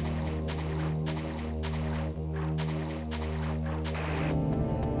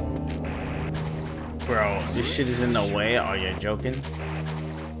Bro, this shit is in the way. Oh, you're joking?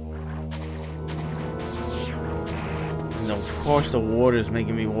 No, of course the water's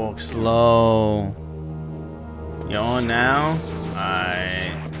making me walk slow. You on now? Alright.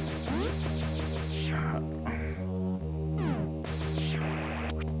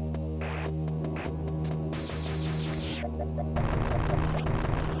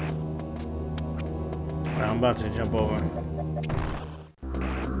 I'm about to jump over.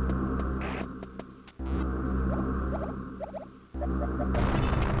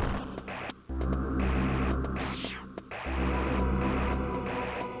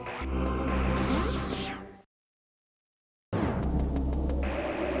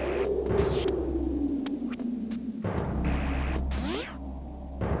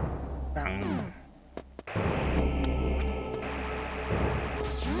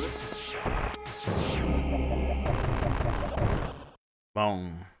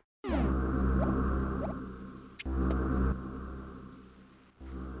 Boom. There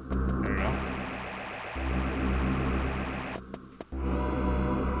we go.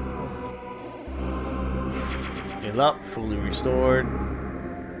 Heal up, fully restored.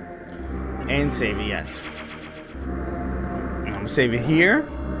 And save it, yes. I'm gonna save it here.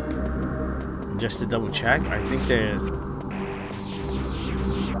 Just to double check. I think there's...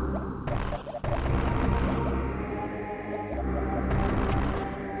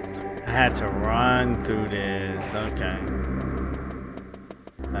 I had to run through this. Okay.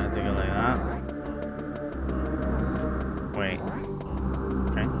 I have to go like that. Wait.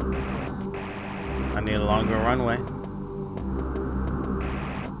 Okay. I need a longer runway.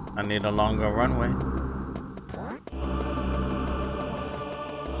 I need a longer runway.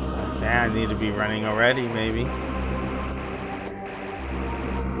 Okay, I need to be running already, maybe.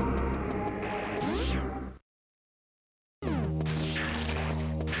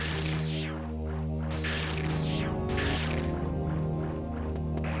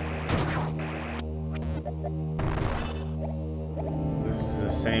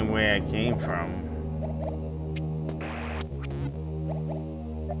 Same way I came from.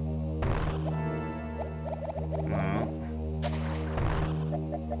 No.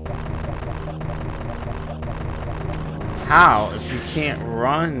 How? If you can't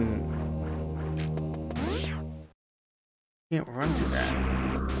run, you can't run through that.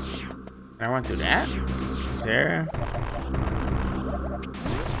 Can I run through that? Is there?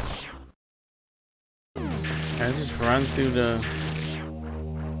 Can I just run through the?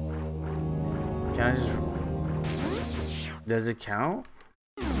 Can I just... Does it count?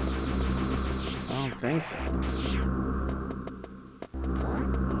 I don't think so.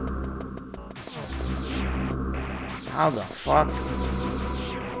 How the fuck?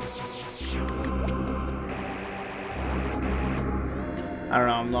 I don't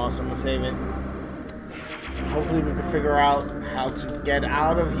know, I'm lost. I'm gonna save it. Hopefully we can figure out how to get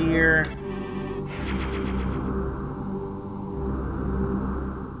out of here.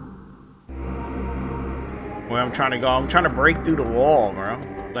 Where I'm trying to go, I'm trying to break through the wall, bro.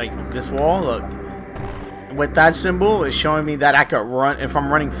 Like this wall, look. With that symbol, it's showing me that I could run. If I'm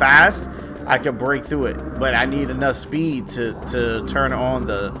running fast, I could break through it. But I need enough speed to turn on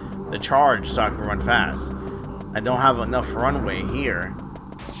the charge so I can run fast. I don't have enough runway here.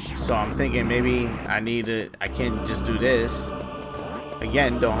 So I'm thinking maybe I can't just do this.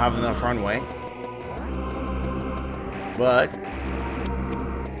 Again, don't have enough runway. But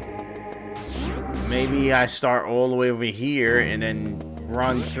maybe I start all the way over here and then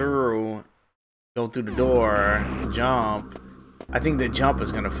run through, go through the door, jump. I think the jump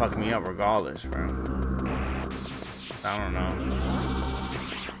is gonna fuck me up regardless, bro. I don't know.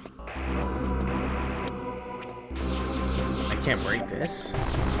 I can't break this.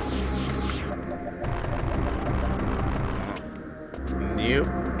 Nope.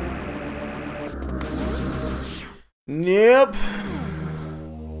 Nope.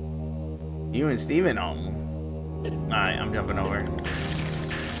 You and Steven on. Alright, I'm jumping over.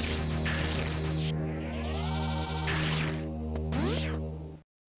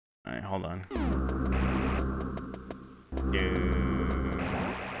 Alright, hold on.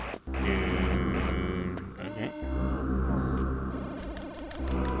 Okay.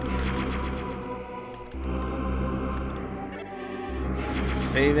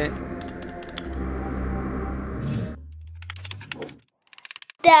 Save it.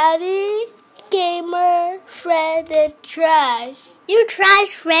 DaddyGamerFred is trash. You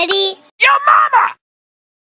trash, Freddy? Yo, mama!